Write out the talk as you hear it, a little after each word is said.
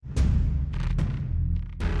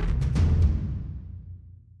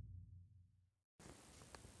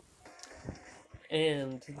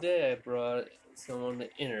And today I brought someone to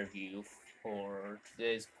interview for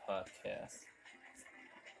today's podcast.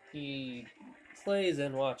 He plays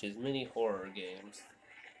and watches many horror games.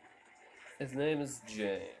 His name is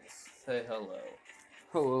James. Say hello.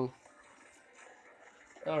 Hello.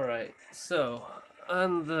 Alright, so,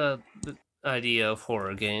 on the idea of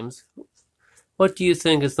horror games, what do you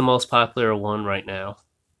think is the most popular one right now?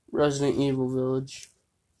 Resident Evil Village.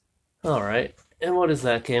 Alright, and what is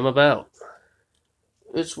that game about?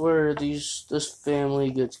 It's where this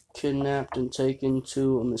family gets kidnapped and taken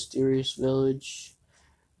to a mysterious village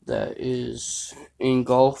that is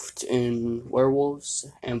engulfed in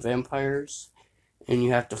werewolves and vampires, and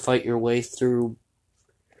you have to fight your way through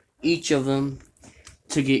each of them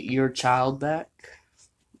to get your child back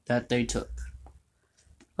that they took.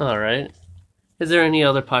 Alright. Is there any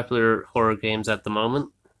other popular horror games at the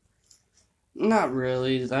moment? Not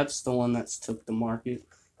really. That's the one that's took the market.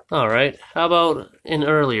 Alright, how about in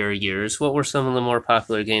earlier years? What were some of the more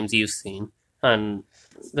popular games you've seen and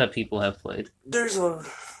that people have played? There's a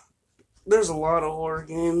lot of horror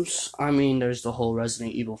games. I mean, there's the whole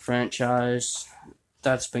Resident Evil franchise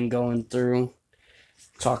that's been going through,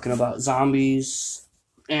 talking about zombies,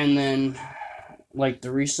 and then like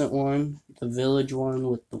the recent one, the Village one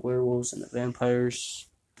with the werewolves and the vampires.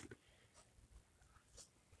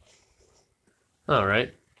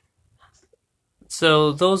 Alright.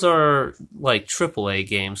 So those are like AAA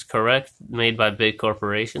games, correct? Made by big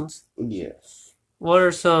corporations? Yes. What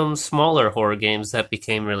are some smaller horror games that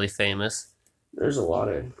became really famous? There's a lot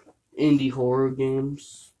of indie horror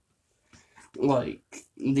games, like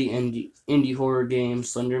the indie horror game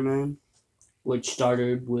Slenderman, which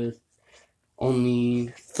started with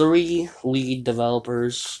only 3 lead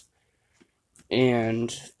developers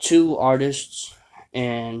and 2 artists,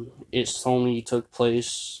 and it only took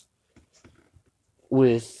place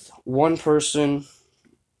with one person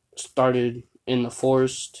started in the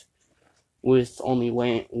forest with only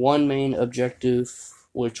one main objective,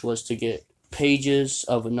 which was to get pages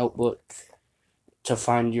of a notebook to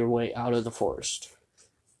find your way out of the forest.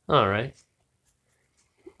 Alright.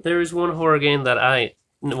 There is one horror game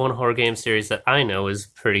series that I know is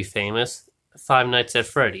pretty famous, Five Nights at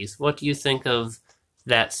Freddy's. What do you think of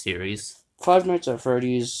that series? Five Nights at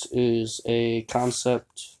Freddy's is a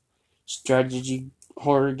concept strategy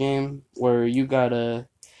horror game where you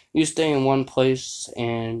stay in one place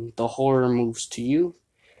and the horror moves to you.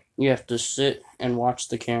 You have to sit and watch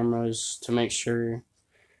the cameras to make sure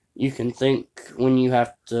you can think when you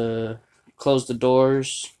have to close the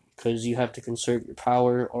doors because you have to conserve your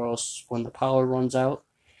power, or else when the power runs out,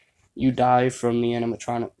 you die from the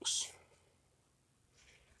animatronics.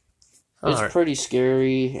 It's Alright. pretty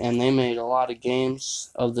scary, and they made a lot of games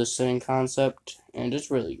of the same concept, and it's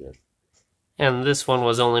really good. And this one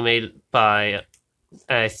was only made by,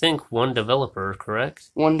 I think, one developer,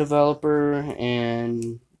 correct? One developer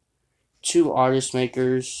and 2 artist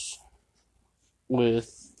makers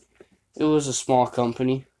with it was a small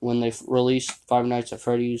company when they released Five Nights at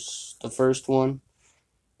Freddy's, the first one.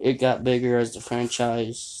 It got bigger as the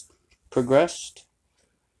franchise progressed.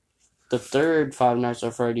 The third Five Nights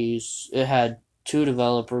at Freddy's, it had 2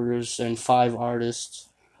 developers and 5 artists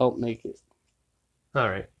help make it.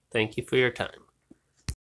 Alright. Thank you for your time.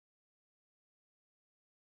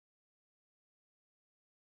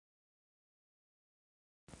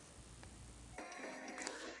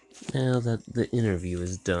 Now that the interview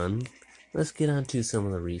is done, let's get on to some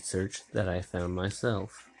of the research that I found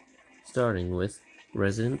myself, starting with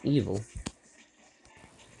Resident Evil.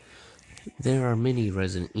 There are many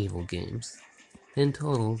Resident Evil games. In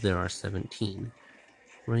total, there are 17,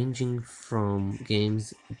 ranging from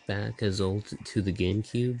games back as old to the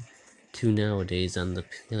GameCube to nowadays on the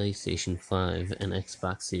PlayStation 5 and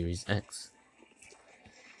Xbox Series X.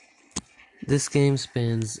 This game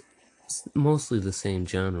spans mostly the same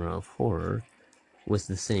genre of horror, with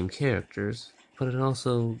the same characters, but it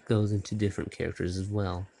also goes into different characters as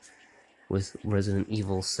well. With Resident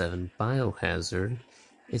Evil 7 Biohazard,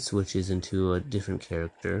 it switches into a different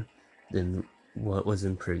character than what was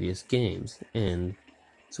in previous games, and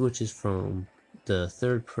switches from the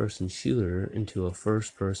third-person shooter into a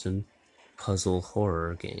first-person puzzle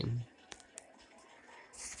horror game.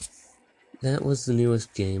 That was the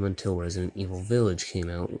newest game until Resident Evil Village came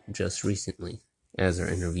out just recently. As our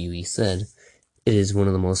interviewee said, it is one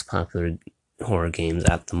of the most popular horror games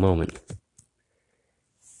at the moment.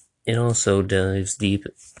 It also dives deep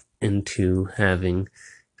into having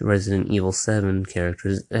the Resident Evil 7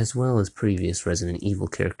 characters as well as previous Resident Evil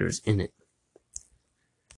characters in it.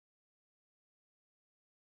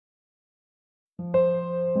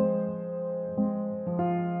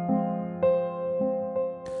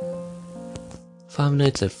 Five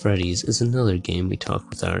Nights at Freddy's is another game we talked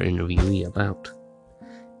with our interviewee about.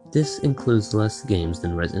 This includes less games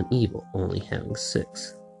than Resident Evil, only having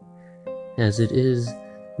 6, as it is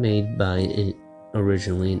made by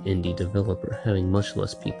originally an indie developer, having much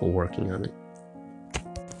less people working on it.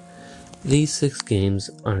 These 6 games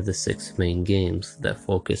are the 6 main games that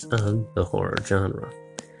focus on the horror genre.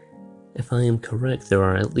 If I am correct, there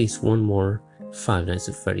are at least one more Five Nights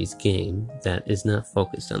at Freddy's game that is not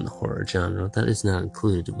focused on the horror genre that is not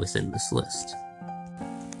included within this list.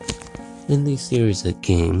 In these series of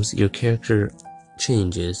games, your character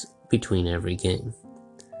changes between every game,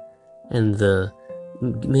 and the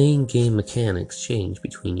main game mechanics change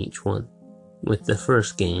between each one, with the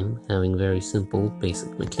first game having very simple,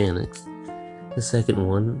 basic mechanics, the second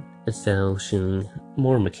one establishing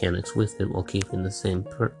more mechanics with it while keeping the same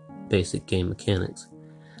basic game mechanics,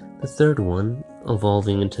 the third one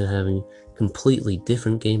evolving into having completely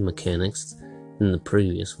different game mechanics than the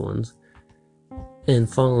previous ones, and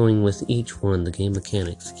following with each one, the game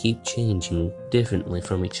mechanics keep changing differently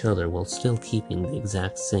from each other while still keeping the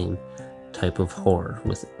exact same type of horror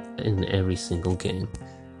within every single game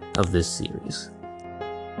of this series.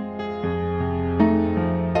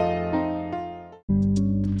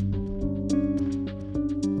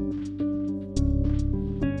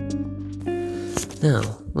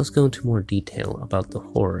 Now, let's go into more detail about the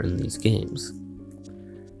horror in these games.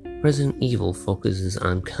 Resident Evil focuses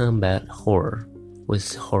on combat horror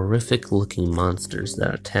with horrific looking monsters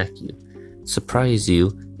that attack you, surprise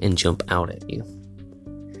you, and jump out at you.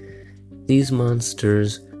 These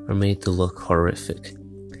monsters are made to look horrific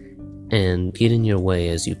and get in your way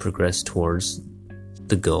as you progress towards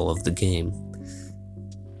the goal of the game.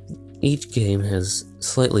 Each game has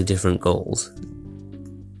slightly different goals,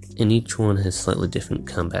 and each one has slightly different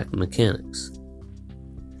combat mechanics.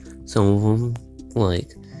 Some of them,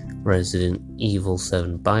 like Resident Evil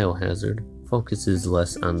 7 Biohazard, focuses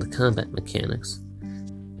less on the combat mechanics,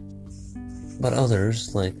 but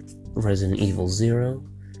others, like Resident Evil 0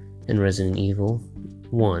 and Resident Evil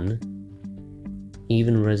 1,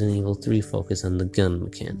 even Resident Evil 3, focus on the gun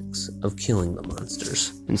mechanics of killing the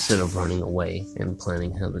monsters instead of running away and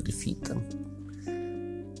planning how to defeat them.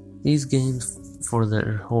 These games, for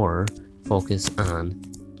their horror, focus on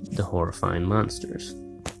the horrifying monsters.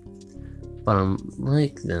 But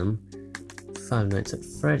unlike them, Five Nights at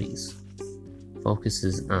Freddy's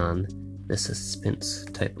focuses on the suspense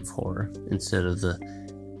type of horror instead of the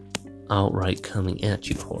outright coming at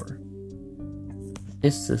you horror.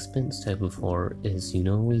 This suspense type of horror is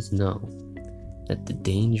you always know that the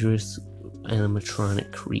dangerous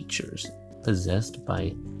animatronic creatures possessed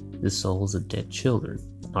by the souls of dead children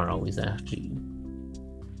are always after you.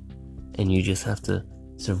 And you just have to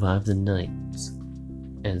survive the nights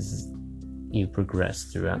as you progress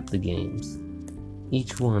throughout the games.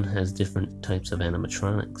 Each one has different types of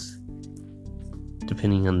animatronics.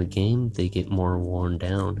 Depending on the game, they get more worn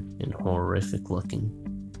down and horrific looking.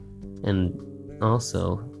 And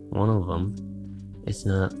also, one of them is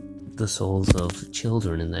not the souls of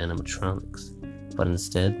children in the animatronics, but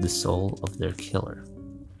instead the soul of their killer.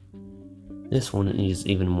 This one is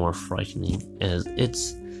even more frightening, as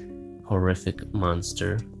its horrific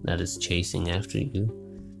monster that is chasing after you,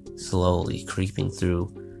 slowly creeping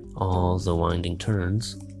through all the winding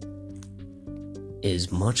turns,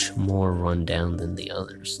 is much more run down than the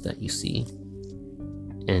others that you see,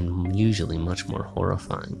 and usually much more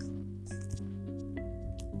horrifying.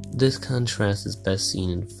 This contrast is best seen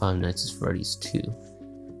in Five Nights at Freddy's 2,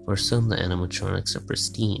 where some of the animatronics are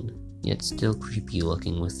pristine, yet still creepy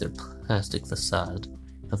looking with their plastic facade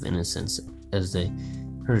of innocence as they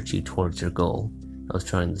hurt you towards your goal of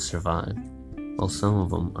trying to survive, while some of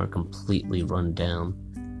them are completely run down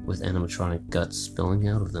with animatronic guts spilling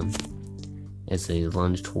out of them as they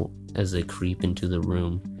as they creep into the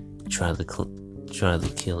room to try to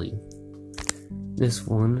kill you. This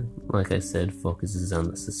one, like I said, focuses on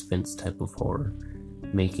the suspense type of horror,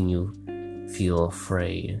 making you feel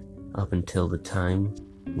afraid up until the time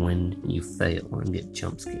when you fail and get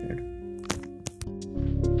jump scared.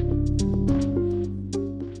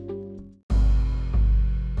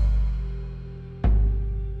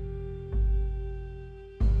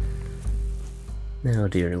 Now,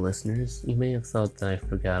 dear listeners, you may have thought that I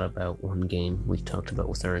forgot about one game we talked about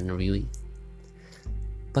with our interviewee,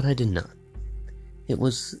 but I did not. It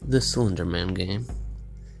was the Slender Man game.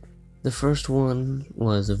 The first one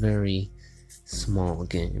was a very small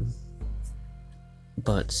game,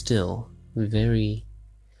 but still very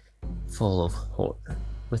full of horror,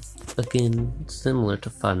 with, again, similar to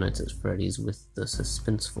Five Nights at Freddy's with the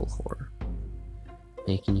suspenseful horror,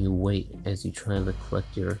 making you wait as you try to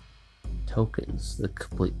collect your tokens that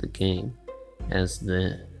complete the game as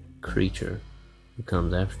the creature who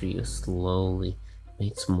comes after you slowly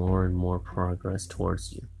makes more and more progress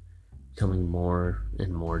towards you, becoming more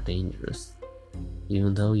and more dangerous.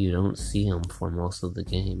 Even though you don't see him for most of the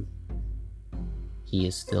game, he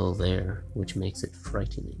is still there, which makes it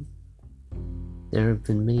frightening. There have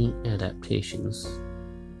been many adaptations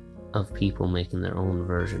of people making their own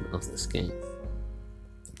version of this game,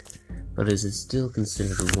 but it is still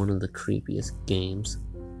considered one of the creepiest games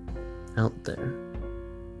out there,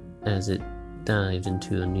 as it dived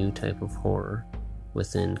into a new type of horror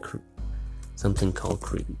within something called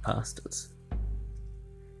creepypastas.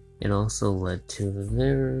 It also led to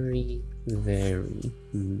very, very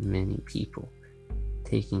many people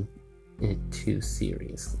taking it too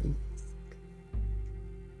seriously.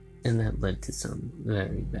 And that led to some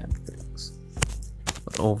very bad things.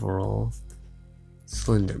 But overall,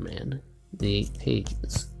 Slender Man, The 8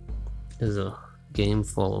 Pages, is a game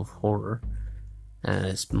full of horror at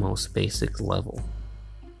its most basic level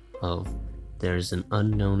of there's an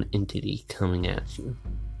unknown entity coming at you,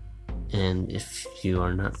 and if you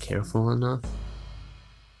are not careful enough,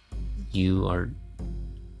 you are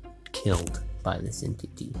killed by this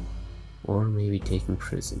entity, or maybe taken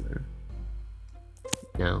prisoner.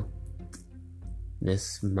 Now,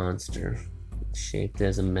 this monster, shaped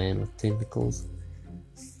as a man with tentacles,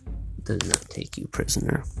 does not take you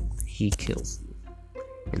prisoner. He kills you.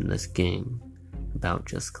 In this game, about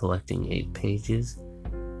just collecting 8 pages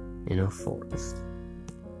in a forest.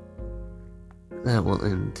 That will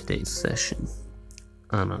end today's session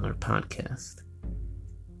on our podcast.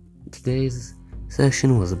 Today's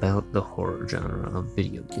session was about the horror genre of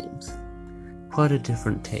video games. Quite a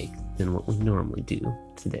different take than what we normally do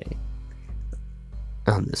today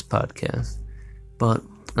on this podcast, but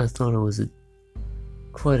I thought it was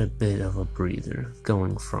quite a bit of a breather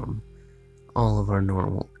going from all of our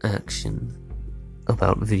normal action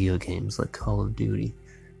about video games like Call of Duty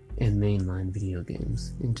and mainline video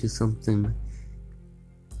games into something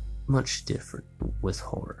much different with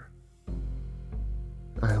horror.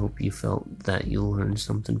 I hope you felt that you learned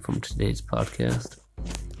something from today's podcast,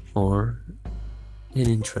 or it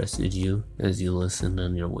interested you as you listened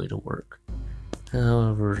on your way to work.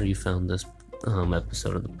 However you found this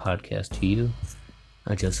episode of the podcast to you,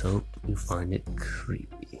 I just hope you find it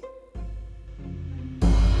creepy.